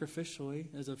sacrificially.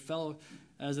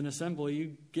 As an assembly,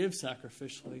 you give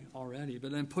sacrificially already,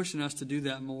 but then pushing us to do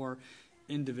that more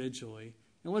individually.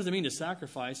 And what does it mean to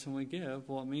sacrifice when we give?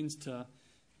 Well, it means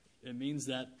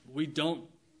that we don't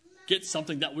get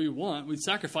something that we want. We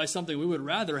sacrifice something we would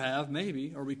rather have,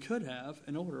 maybe, or we could have,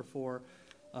 in order for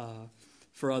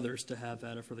others to have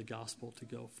that, or for the gospel to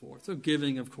go forth. So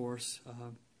giving, of course.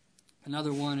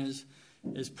 Another one is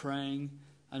praying.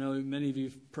 I know many of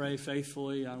you pray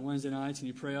faithfully on Wednesday nights, and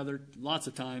you pray lots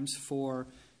of times for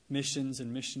missions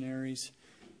and missionaries.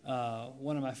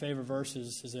 One of my favorite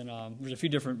verses is in, there's a few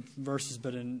different verses,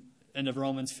 but in end of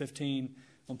Romans 15,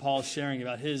 when Paul is sharing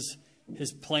about his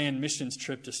planned missions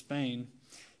trip to Spain,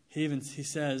 he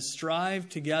says, "Strive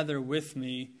together with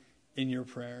me in your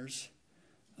prayers,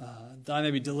 that I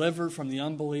may be delivered from the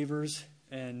unbelievers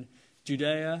in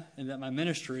Judea, and that my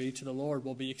ministry to the Lord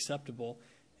will be acceptable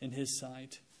in his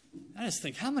sight." I just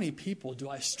think, how many people do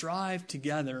I strive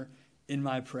together in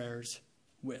my prayers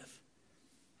with?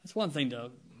 That's one thing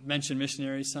to mention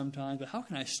missionaries sometimes, but how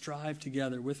can I strive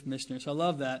together with missionaries? So I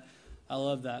love that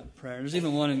prayer. There's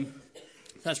even one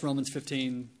that's Romans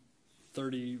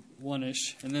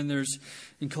 15:31-ish. And then there's,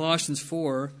 in Colossians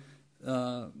 4,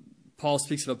 Paul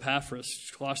speaks of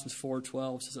Epaphras. Colossians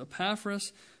 4:12 says,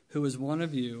 "Epaphras, who is one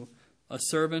of you, a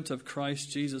servant of Christ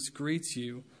Jesus, greets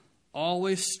you,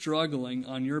 always struggling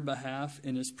on your behalf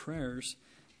in his prayers,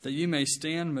 that you may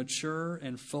stand mature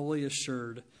and fully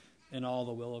assured in all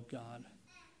the will of God."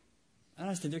 And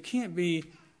I just think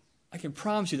I can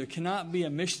promise you, there cannot be a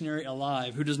missionary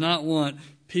alive who does not want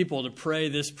people to pray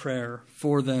this prayer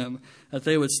for them, that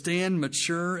they would stand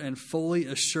mature and fully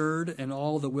assured in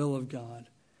all the will of God.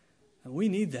 And we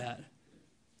need that.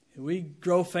 If we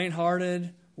grow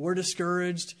faint-hearted, we're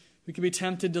discouraged, we can be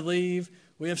tempted to leave.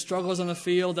 We have struggles on the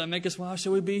field that make us, well,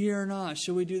 should we be here or not?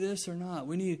 Should we do this or not?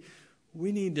 We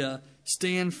need to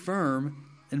stand firm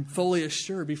and be fully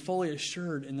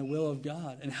assured in the will of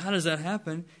God. And how does that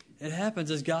happen? It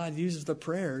happens as God uses the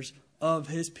prayers of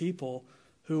his people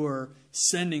who are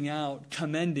sending out,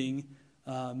 commending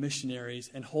missionaries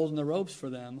and holding the ropes for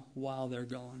them while they're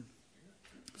gone.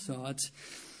 So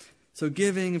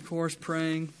giving, of course,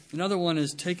 praying. Another one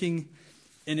is taking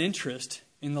an interest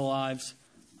in the lives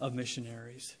of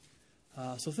missionaries.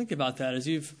 So think about that as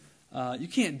you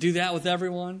can't do that with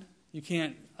everyone. You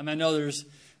can't. I know there's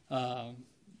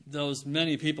those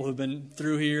many people who've been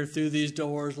through these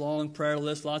doors, long prayer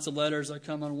lists, lots of letters that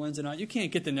come on Wednesday night. You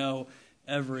can't get to know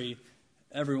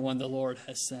everyone the Lord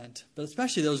has sent, but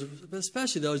especially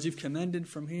those you've commended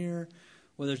from here.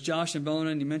 Whether it's Josh and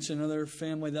Bonan, you mentioned another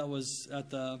family that was at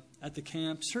the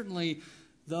camp. Certainly,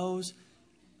 those.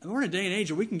 We're in a day and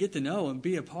age where we can get to know and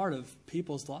be a part of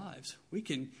people's lives. We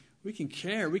can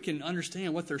care. We can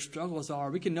understand what their struggles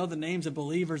are. We can know the names of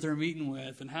believers they're meeting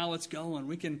with and how it's going.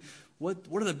 What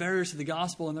are the barriers to the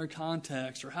gospel in their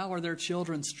context, or how are their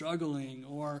children struggling?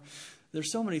 Or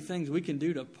there's so many things we can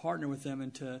do to partner with them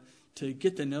and to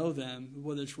get to know them,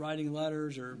 whether it's writing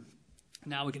letters, or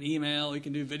now we can email, we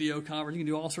can do video conference, you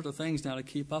can do all sorts of things now to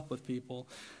keep up with people.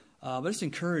 But I just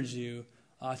encourage you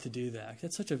to do that.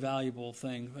 That's such a valuable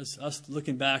thing. Us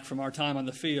looking back from our time on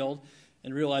the field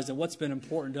and realizing what's been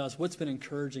important to us, what's been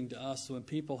encouraging to us, when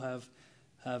people have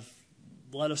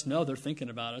let us know they're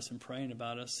thinking about us and praying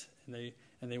about us, and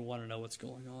they want to know what's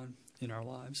going on in our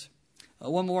lives.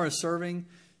 One more is serving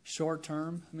short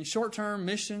term. Short term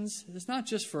missions. It's not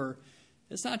just for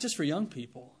young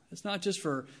people. It's not just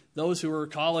for those who are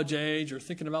college age or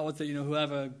thinking about who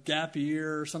have a gap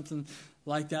year or something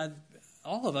like that.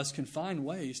 All of us can find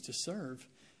ways to serve.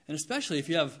 And especially if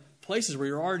you have places where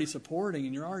you're already supporting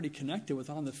and you're already connected with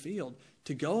on the field,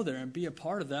 to go there and be a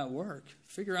part of that work.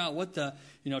 Figure out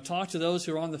talk to those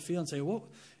who are on the field and say, well,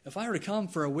 if I were to come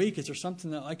for a week, is there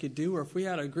something that I could do? Or if we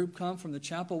had a group come from the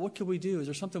chapel, what could we do? Is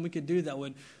there something we could do that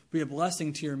would be a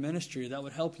blessing to your ministry, that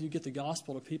would help you get the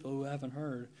gospel to people who haven't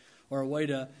heard, or a way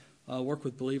to work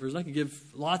with believers? I could give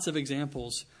lots of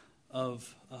examples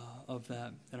of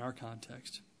that in our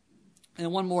context.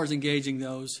 And one more is engaging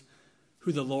those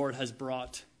who the Lord has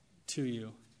brought to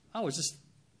you. I was just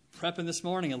prepping this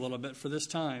morning a little bit for this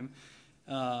time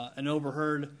and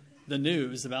overheard the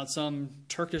news about some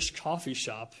Turkish coffee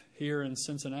shop here in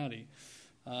Cincinnati.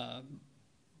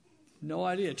 No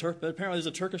idea. But apparently there's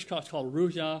a Turkish coffee called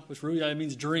Rüya, which Rüya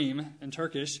means dream in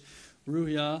Turkish.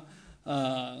 Rüya.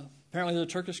 Apparently there's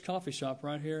a Turkish coffee shop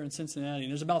right here in Cincinnati.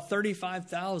 And there's about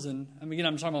 35,000. I mean, again,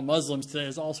 I'm talking about Muslims today.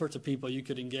 There's all sorts of people you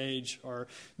could engage, or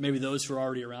maybe those who are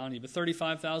already around you. But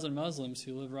 35,000 Muslims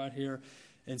who live right here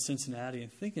in Cincinnati,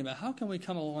 and thinking about how can we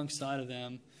come alongside of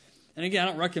them. And again,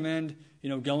 I don't recommend,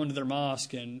 going to their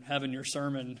mosque and having your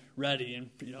sermon ready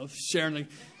and, sharing.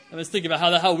 I was thinking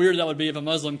about how weird that would be if a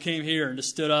Muslim came here and just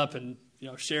stood up and,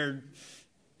 shared,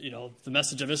 the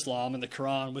message of Islam and the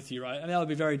Quran with you, right? I mean, that would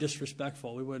be very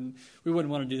disrespectful. We wouldn't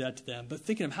want to do that to them. But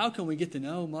thinking of how can we get to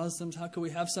know Muslims? How can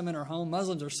we have some in our home?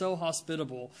 Muslims are so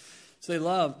hospitable. So they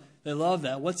love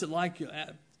that. What's it like?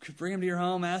 Bring them to your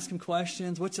home, ask them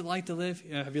questions. What's it like to live?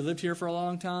 Have you lived here for a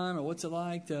long time? Or what's it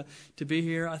like to be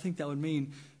here? I think that would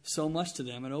mean so much to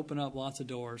them and open up lots of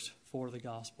doors for the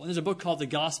gospel. And there's a book called The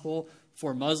Gospel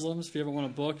for Muslims. If you ever want a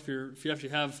book, if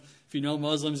you know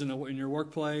Muslims in your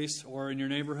workplace or in your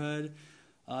neighborhood,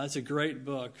 it's a great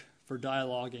book for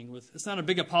dialoguing with. It's not a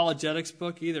big apologetics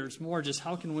book either. It's more just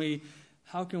how can we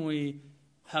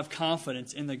have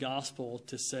confidence in the gospel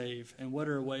to save, and what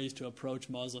are ways to approach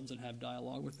Muslims and have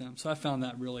dialogue with them. So I found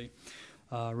that really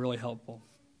helpful.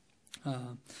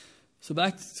 Going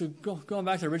back to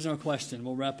the original question,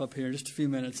 we'll wrap up here in just a few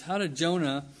minutes. How did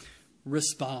Jonah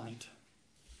respond?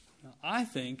 Now, I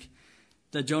think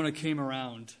that Jonah came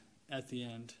around at the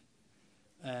end.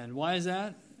 And why is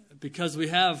that? Because we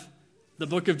have the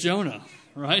book of Jonah,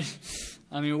 right?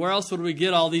 I mean, where else would we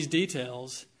get all these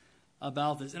details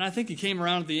about this? And I think he came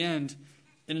around at the end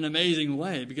in an amazing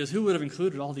way, because who would have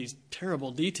included all these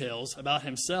terrible details about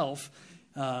himself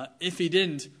if he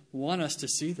didn't want us to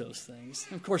see those things?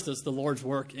 Of course, that's the Lord's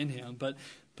work in him, but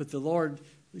the Lord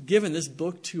given this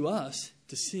book to us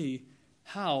to see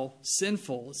how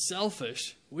sinful,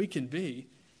 selfish we can be,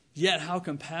 yet how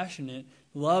compassionate,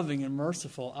 loving, and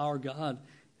merciful our God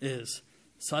is.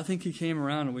 So I think he came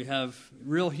around, and we have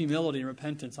real humility and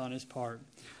repentance on his part.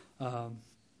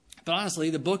 But honestly,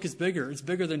 the book is bigger. It's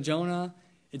bigger than Jonah.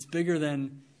 It's bigger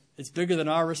than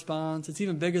our response. It's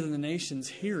even bigger than the nations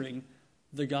hearing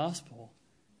the gospel.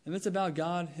 And it's about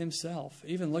God himself.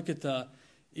 Even look at the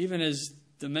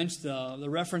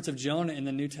reference of Jonah in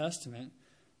the New Testament.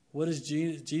 What does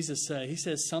Jesus say? He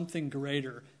says something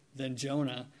greater than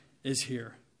Jonah is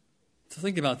here. So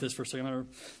think about this for a second. I'm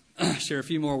going to share a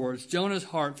few more words. Jonah's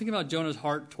heart. Think about Jonah's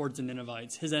heart towards the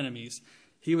Ninevites, his enemies.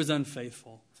 He was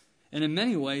unfaithful. And in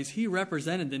many ways, he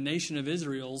represented the nation of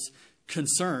Israel's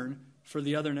concern for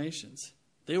the other nations.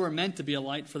 They were meant to be a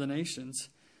light for the nations.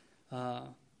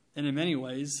 And in many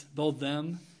ways, both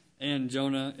them and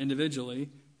Jonah individually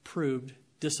proved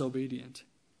disobedient.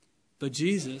 But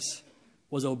Jesus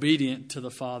was obedient to the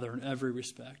Father in every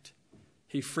respect.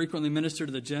 He frequently ministered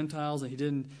to the Gentiles, and he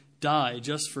didn't die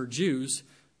just for Jews,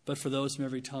 but for those from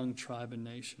every tongue, tribe, and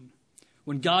nation.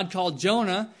 When God called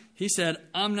Jonah, he said,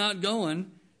 "I'm not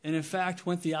going," and in fact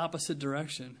went the opposite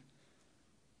direction.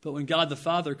 But when God the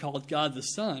Father called God the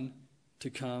Son to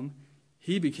come,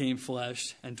 he became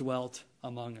flesh and dwelt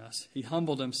among us. He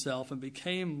humbled himself and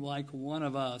became like one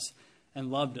of us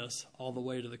and loved us all the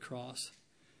way to the cross.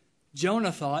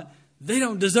 Jonah thought, they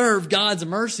don't deserve God's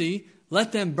mercy.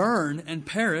 Let them burn and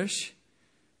perish.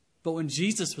 But when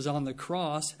Jesus was on the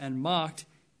cross and mocked,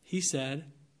 he said,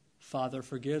 "Father,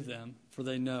 forgive them, for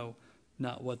they know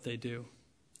not what they do."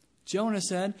 Jonah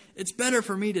said, "It's better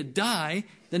for me to die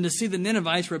than to see the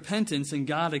Ninevites' repentance and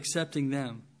God accepting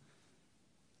them."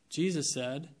 Jesus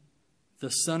said, "The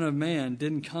Son of Man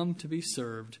didn't come to be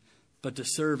served, but to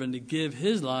serve and to give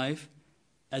his life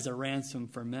as a ransom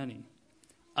for many.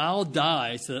 I'll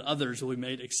die so that others will be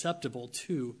made acceptable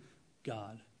to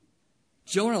God."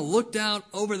 Jonah looked out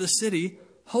over the city,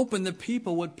 hoping the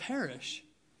people would perish.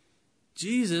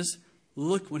 Jesus,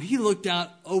 when he looked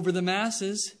out over the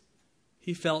masses,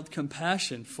 he felt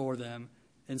compassion for them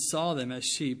and saw them as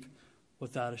sheep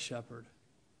without a shepherd.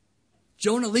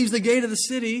 Jonah leaves the gate of the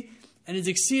city and is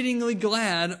exceedingly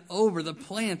glad over the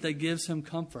plant that gives him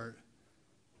comfort.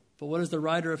 But what does the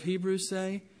writer of Hebrews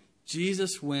say?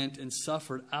 Jesus went and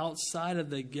suffered outside of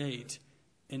the gate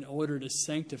in order to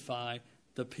sanctify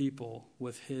the people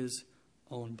with his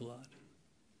own blood.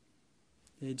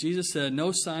 Jesus said,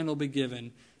 no sign will be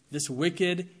given this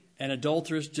wicked and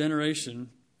adulterous generation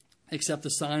except the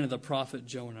sign of the prophet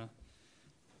Jonah.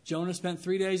 Jonah spent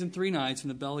 3 days and 3 nights in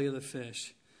the belly of the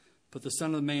fish, but the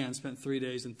Son of Man spent 3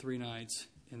 days and 3 nights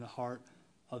in the heart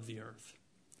of the earth.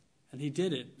 And he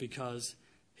did it because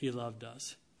he loved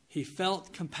us. He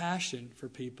felt compassion for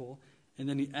people, and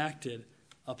then he acted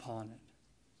upon it.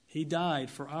 He died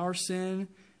for our sin.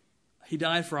 He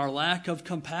died for our lack of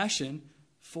compassion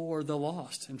for the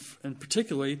lost, and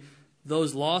particularly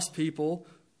those lost people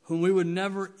whom we would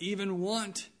never even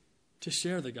want to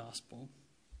share the gospel.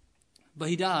 But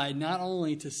he died not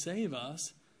only to save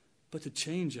us, but to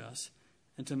change us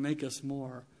and to make us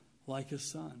more like his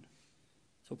Son.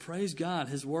 So praise God,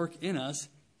 his work in us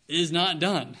is not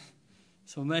done.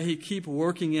 So may he keep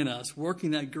working in us,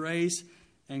 working that grace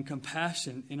and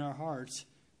compassion in our hearts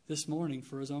this morning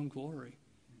for his own glory.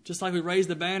 Just like we raised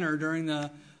the banner during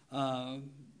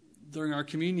our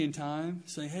communion time,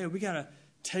 saying, hey, we got to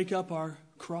take up our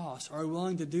cross. Are we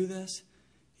willing to do this?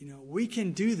 We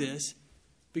can do this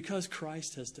because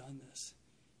Christ has done this.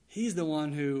 He's the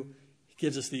one who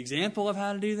gives us the example of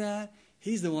how to do that.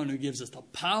 He's the one who gives us the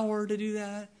power to do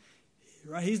that.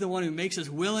 Right? He's the one who makes us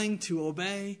willing to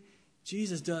obey.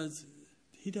 Jesus does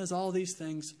all these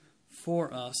things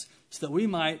for us so that we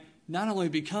might not only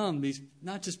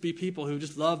not just be people who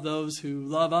just love those who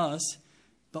love us,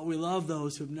 but we love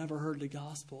those who have never heard the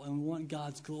gospel, and we want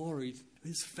God's glory,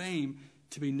 his fame,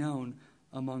 to be known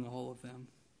among all of them.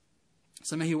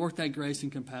 So may he work that grace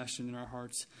and compassion in our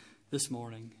hearts this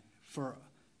morning for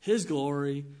his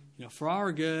glory, for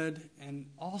our good, and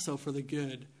also for the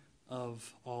good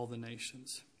of all the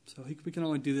nations. So we can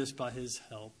only do this by his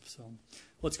help. So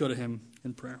let's go to him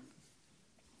in prayer.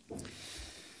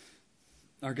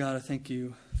 Our God, I thank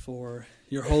you for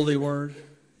your holy word.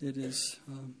 It is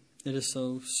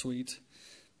so sweet.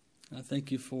 I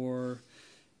thank you for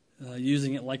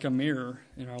using it like a mirror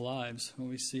in our lives when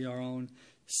we see our own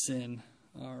sin,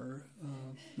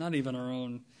 not even our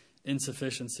own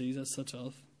insufficiencies. That's such a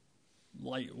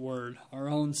light word. Our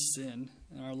own sin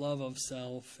and our love of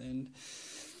self. And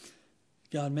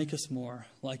God, make us more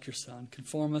like your Son.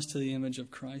 Conform us to the image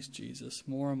of Christ Jesus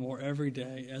more and more every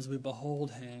day as we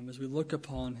behold him, as we look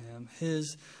upon him,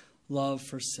 his love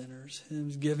for sinners, him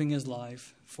giving his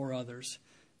life for others.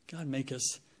 God, make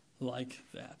us like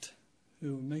that.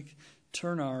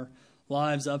 Turn our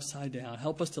lives upside down.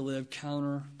 Help us to live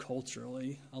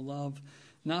counter-culturally. A love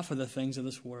not for the things of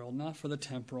this world, not for the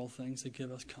temporal things that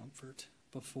give us comfort,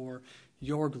 but for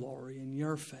your glory and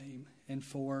your fame, and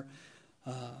for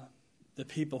the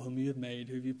people whom you have made,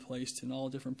 who you placed in all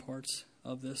different parts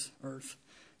of this earth.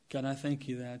 God, I thank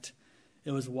you that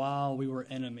it was while we were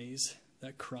enemies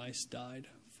that Christ died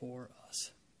for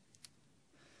us.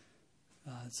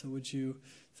 So would you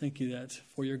thank you that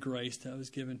for your grace that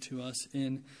was given to us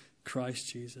in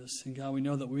Christ Jesus. And God, we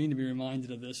know that we need to be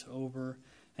reminded of this over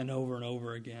and over and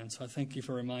over again. So I thank you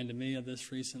for reminding me of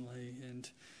this recently. And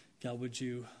God, would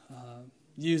you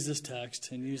use this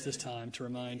text and use this time to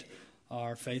remind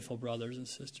our faithful brothers and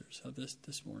sisters of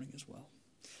this morning as well.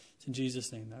 It's in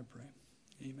Jesus' name I pray.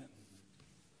 Amen.